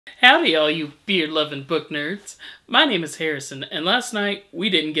Howdy, all you beer-loving book nerds. My name is Harrison, and last night we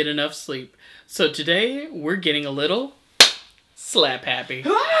didn't get enough sleep. So today we're getting a little slap happy.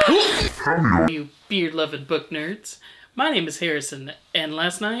 You beer-loving book nerds. My name is Harrison, and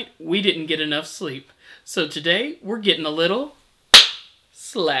last night we didn't get enough sleep. So today we're getting a little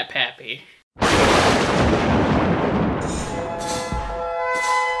slap happy.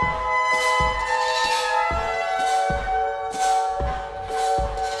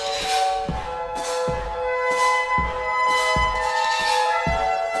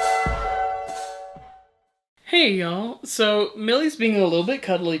 Hey y'all, so Millie's being a little bit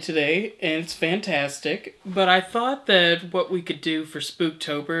cuddly today, and it's fantastic, but I thought that what we could do for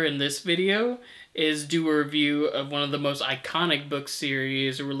Spooktober in this video is do a review of one of the most iconic book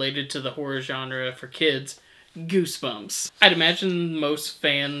series related to the horror genre for kids, Goosebumps. I'd imagine most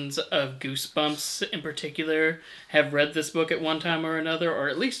fans of Goosebumps in particular have read this book at one time or another, or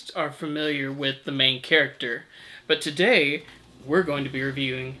at least are familiar with the main character. But today, we're going to be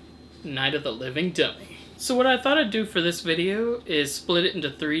reviewing Night of the Living Dummy. So what I thought I'd do for this video is split it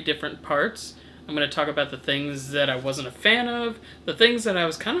into 3 different parts. I'm going to talk about the things that I wasn't a fan of, the things that I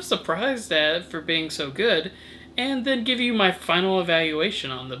was kind of surprised at for being so good, and then give you my final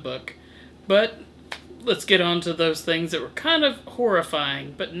evaluation on the book. But let's get on to those things that were kind of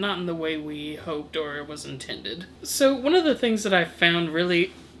horrifying, but not in the way we hoped or it was intended. So one of the things that I found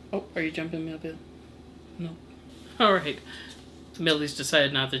really... Oh, are you jumping, Millie? No. Alright. Millie's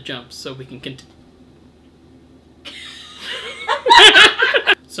decided not to jump, so we can continue.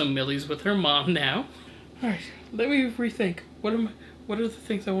 So Millie's with her mom now. Alright, let me rethink. What are the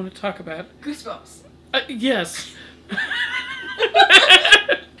things I want to talk about? Goosebumps. Yes.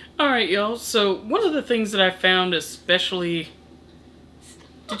 Alright, y'all. So one of the things that I found especially...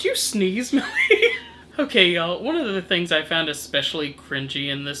 Did you sneeze, Millie? Okay, y'all. One of the things I found especially cringy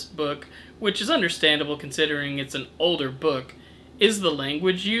in this book, which is understandable considering it's an older book, is the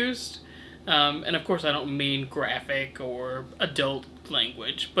language used. And of course I don't mean graphic or adult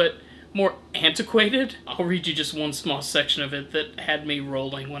language, but more antiquated. I'll read you just one small section of it that had me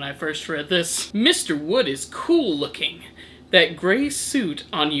rolling when I first read this. Mr. Wood is cool looking. That gray suit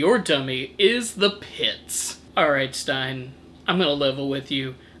on your dummy is the pits. Alright, Stein, I'm gonna level with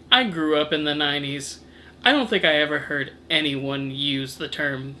you. I grew up in the 90s. I don't think I ever heard anyone use the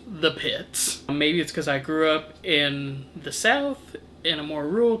term the pits. Maybe it's because I grew up in the South, in a more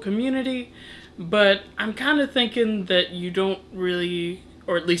rural community, but I'm kind of thinking that you don't really,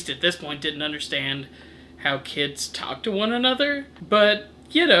 or at least at this point, didn't understand how kids talk to one another. But,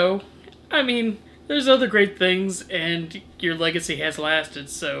 you know, I mean, there's other great things, and your legacy has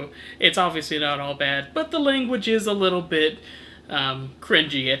lasted, so it's obviously not all bad, but the language is a little bit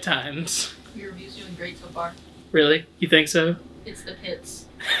cringy at times. Your review's doing great so far. Really? You think so? It's the pits.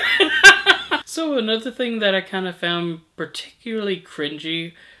 So another thing that I kind of found particularly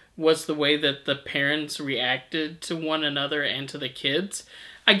cringy was the way that the parents reacted to one another and to the kids.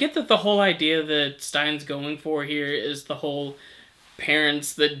 I get that the whole idea that Stein's going for here is the whole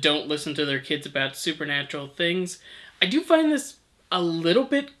parents that don't listen to their kids about supernatural things. I do find this a little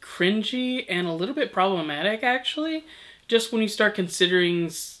bit cringy and a little bit problematic, actually, just when you start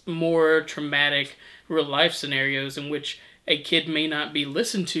considering more traumatic real-life scenarios in which a kid may not be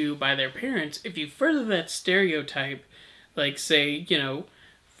listened to by their parents. If you further that stereotype, like say, you know,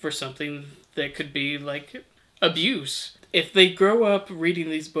 for something that could be like abuse. If they grow up reading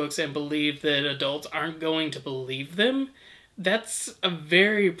these books and believe that adults aren't going to believe them, that's a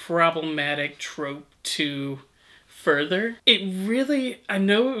very problematic trope to further. It really, I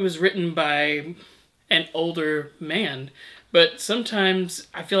know it was written by an older man, but sometimes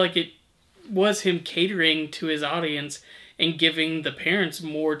I feel like it was him catering to his audience and giving the parents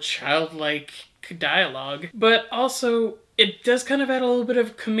more childlike dialogue. But also, it does kind of add a little bit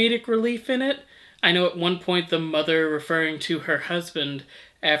of comedic relief in it. I know at one point the mother referring to her husband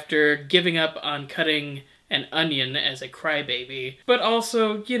after giving up on cutting an onion as a crybaby. But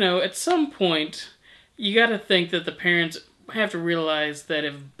also, you know, at some point, you gotta think that the parents have to realize that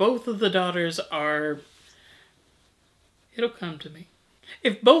if both of the daughters are... It'll come to me.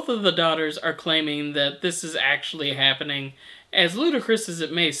 If both of the daughters are claiming that this is actually happening, as ludicrous as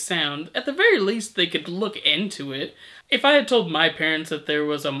it may sound, at the very least they could look into it. If I had told my parents that there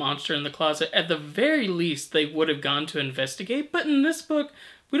was a monster in the closet, at the very least they would have gone to investigate. But in this book,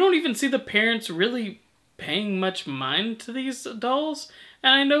 we don't even see the parents really paying much mind to these dolls.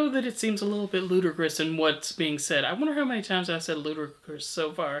 And I know that it seems a little bit ludicrous in what's being said. I wonder how many times I've said ludicrous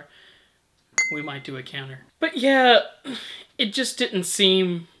so far. We might do a counter. But yeah, it just didn't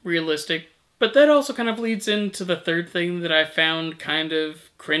seem realistic But that also kind of leads into the third thing that I found kind of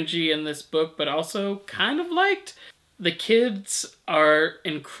cringy in this book, but also kind of liked. The kids are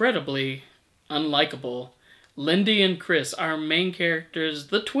incredibly unlikable. Lindy and Chris, our main characters,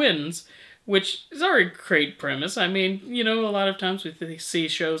 the twins, which is already a great premise. I mean, you know, a lot of times we see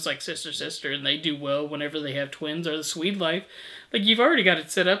shows like Sister Sister and they do well whenever they have twins, or The Sweet Life. Like, you've already got it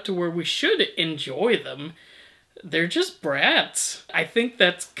set up to where we should enjoy them. They're just brats. I think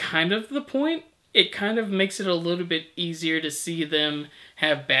that's kind of the point. It kind of makes it a little bit easier to see them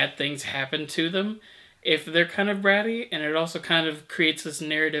have bad things happen to them if they're kind of bratty, and it also kind of creates this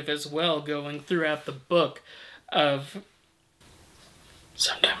narrative as well going throughout the book of...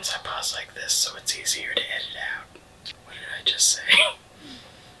 Sometimes I pause like this so it's easier to edit out. What did I just say?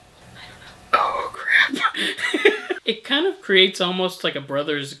 I don't know. Oh, crap. It kind of creates almost like a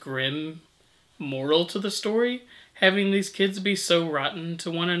Brothers Grimm moral to the story, having these kids be so rotten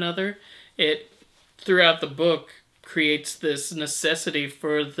to one another. It, throughout the book, creates this necessity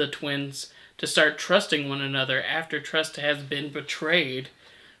for the twins to start trusting one another after trust has been betrayed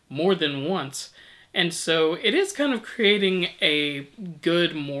more than once. And so it is kind of creating a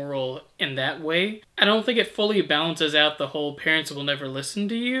good moral in that way. I don't think it fully balances out the whole parents will never listen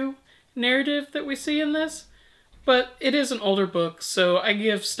to you narrative that we see in this, but it is an older book, so I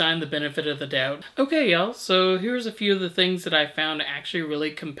give Stein the benefit of the doubt. Okay, y'all, so here's a few of the things that I found actually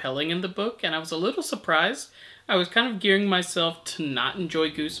really compelling in the book, and I was a little surprised. I was kind of gearing myself to not enjoy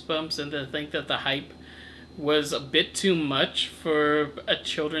Goosebumps and to think that the hype was a bit too much for a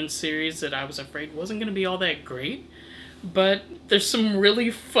children's series that I was afraid wasn't going to be all that great. But there's some really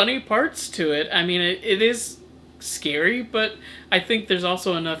funny parts to it. I mean, it is scary, but I think there's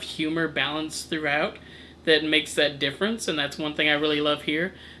also enough humor balanced throughout that makes that difference, and that's one thing I really love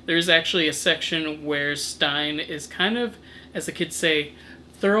here. There's actually a section where Stein is kind of, as the kids say,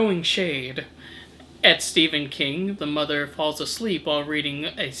 throwing shade at Stephen King. The mother falls asleep while reading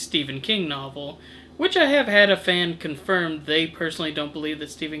a Stephen King novel, which I have had a fan confirm they personally don't believe that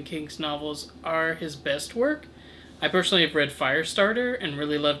Stephen King's novels are his best work. I personally have read Firestarter and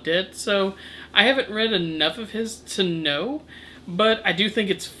really loved it, so I haven't read enough of his to know, but I do think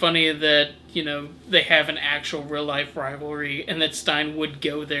it's funny that, you know, they have an actual real-life rivalry and that Stein would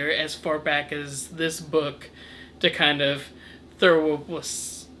go there as far back as this book to kind of throw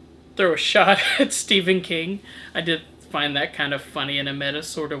a shot at Stephen King. I did find that kind of funny in a meta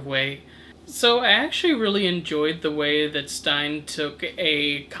sort of way. So I actually really enjoyed the way that Stein took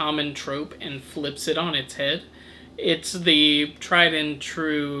a common trope and flips it on its head. It's the tried and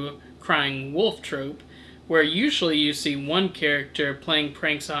true crying wolf trope, where usually you see one character playing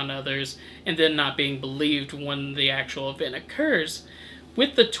pranks on others and then not being believed when the actual event occurs.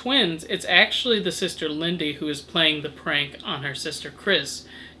 With the twins, it's actually the sister Lindy who is playing the prank on her sister Chris,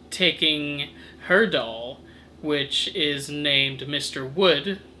 taking her doll, which is named Mr.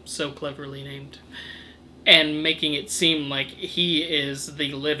 Wood, so cleverly named, and making it seem like he is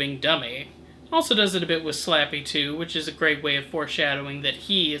the living dummy. Also does it a bit with Slappy too, which is a great way of foreshadowing that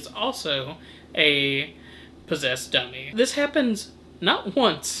he is also a possessed dummy. This happens not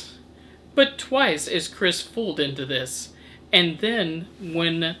once, but twice is Chris fooled into this. And then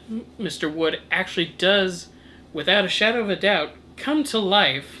when Mr. Wood actually does, without a shadow of a doubt, come to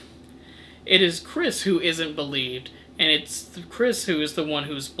life, it is Chris who isn't believed, and it's Chris who is the one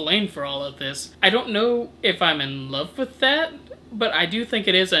who's blamed for all of this. I don't know if I'm in love with that, but I do think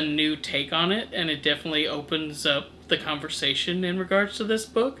it is a new take on it, and it definitely opens up the conversation in regards to this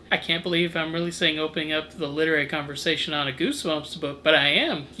book. I can't believe I'm really saying opening up the literary conversation on a Goosebumps book, but I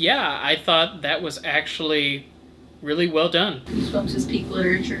am. Yeah, I thought that was actually really well done. Goosebumps is peak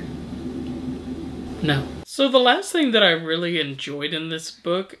literature. No. So the last thing that I really enjoyed in this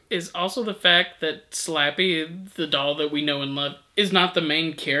book is also the fact that Slappy, the doll that we know and love, is not the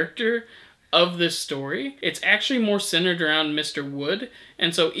main character of this story. It's actually more centered around Mr. Wood,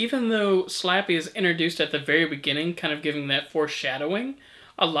 and so even though Slappy is introduced at the very beginning, kind of giving that foreshadowing,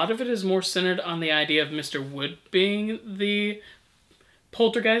 a lot of it is more centered on the idea of Mr. Wood being the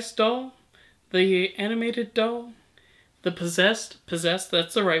poltergeist doll, the animated doll, the possessed,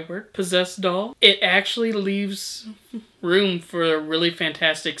 that's the right word, possessed doll. It actually leaves room for a really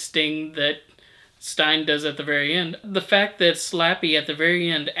fantastic sting that Stein does at the very end. The fact that Slappy at the very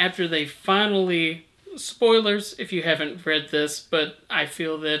end, after they finally, spoilers if you haven't read this, but I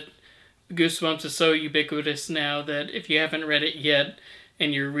feel that Goosebumps is so ubiquitous now that if you haven't read it yet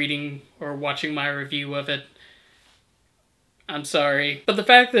and you're reading or watching my review of it, I'm sorry. But the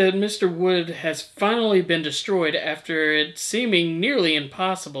fact that Mr. Wood has finally been destroyed after it seeming nearly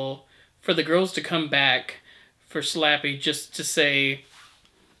impossible for the girls to come back for Slappy just to say,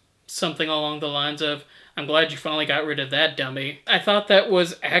 something along the lines of, "I'm glad you finally got rid of that dummy." I thought that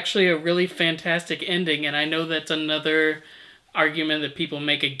was actually a really fantastic ending, and I know that's another argument that people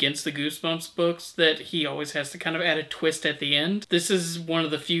make against the Goosebumps books, that he always has to kind of add a twist at the end. This is one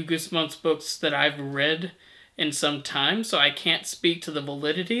of the few Goosebumps books that I've read in some time, so I can't speak to the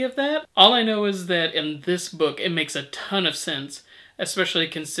validity of that. All I know is that in this book, it makes a ton of sense, especially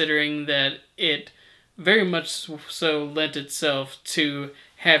considering that it very much so lent itself to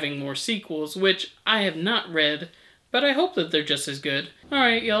having more sequels, which I have not read, but I hope that they're just as good.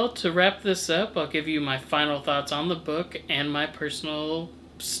 Alright, y'all, to wrap this up, I'll give you my final thoughts on the book and my personal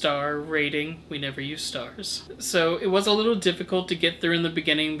star rating. We never use stars. So it was a little difficult to get through in the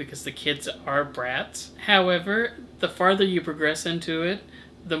beginning because the kids are brats. However, the farther you progress into it,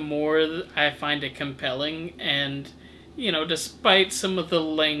 the more I find it compelling, and, you know, despite some of the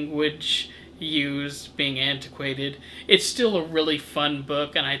language used being antiquated, it's still a really fun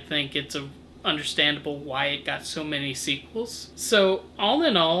book, and I think it's understandable why it got so many sequels. So all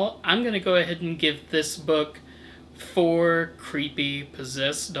in all, I'm gonna go ahead and give this book 4 creepy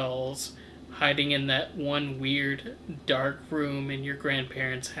possessed dolls hiding in that one weird dark room in your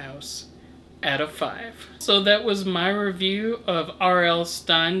grandparents' house out of 5. So that was my review of R.L.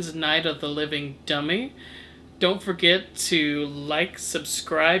 Stine's Night of the Living Dummy. Don't forget to like,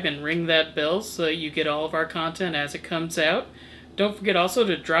 subscribe, and ring that bell so that you get all of our content as it comes out. Don't forget also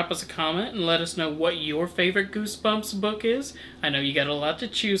to drop us a comment and let us know what your favorite Goosebumps book is. I know you got a lot to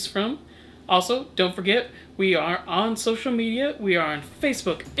choose from. Also, don't forget, we are on social media. We are on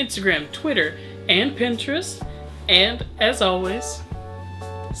Facebook, Instagram, Twitter, and Pinterest. And, as always,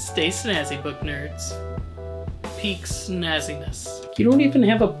 stay snazzy, book nerds. Peak snazziness. You don't even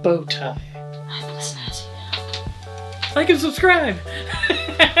have a bow tie. I'm snazzy now. Like and subscribe!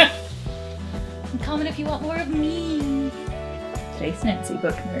 And comment if you want more of me. Stay snazzy,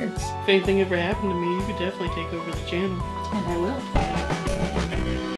 book nerds. If anything ever happened to me, you could definitely take over the channel. And I will.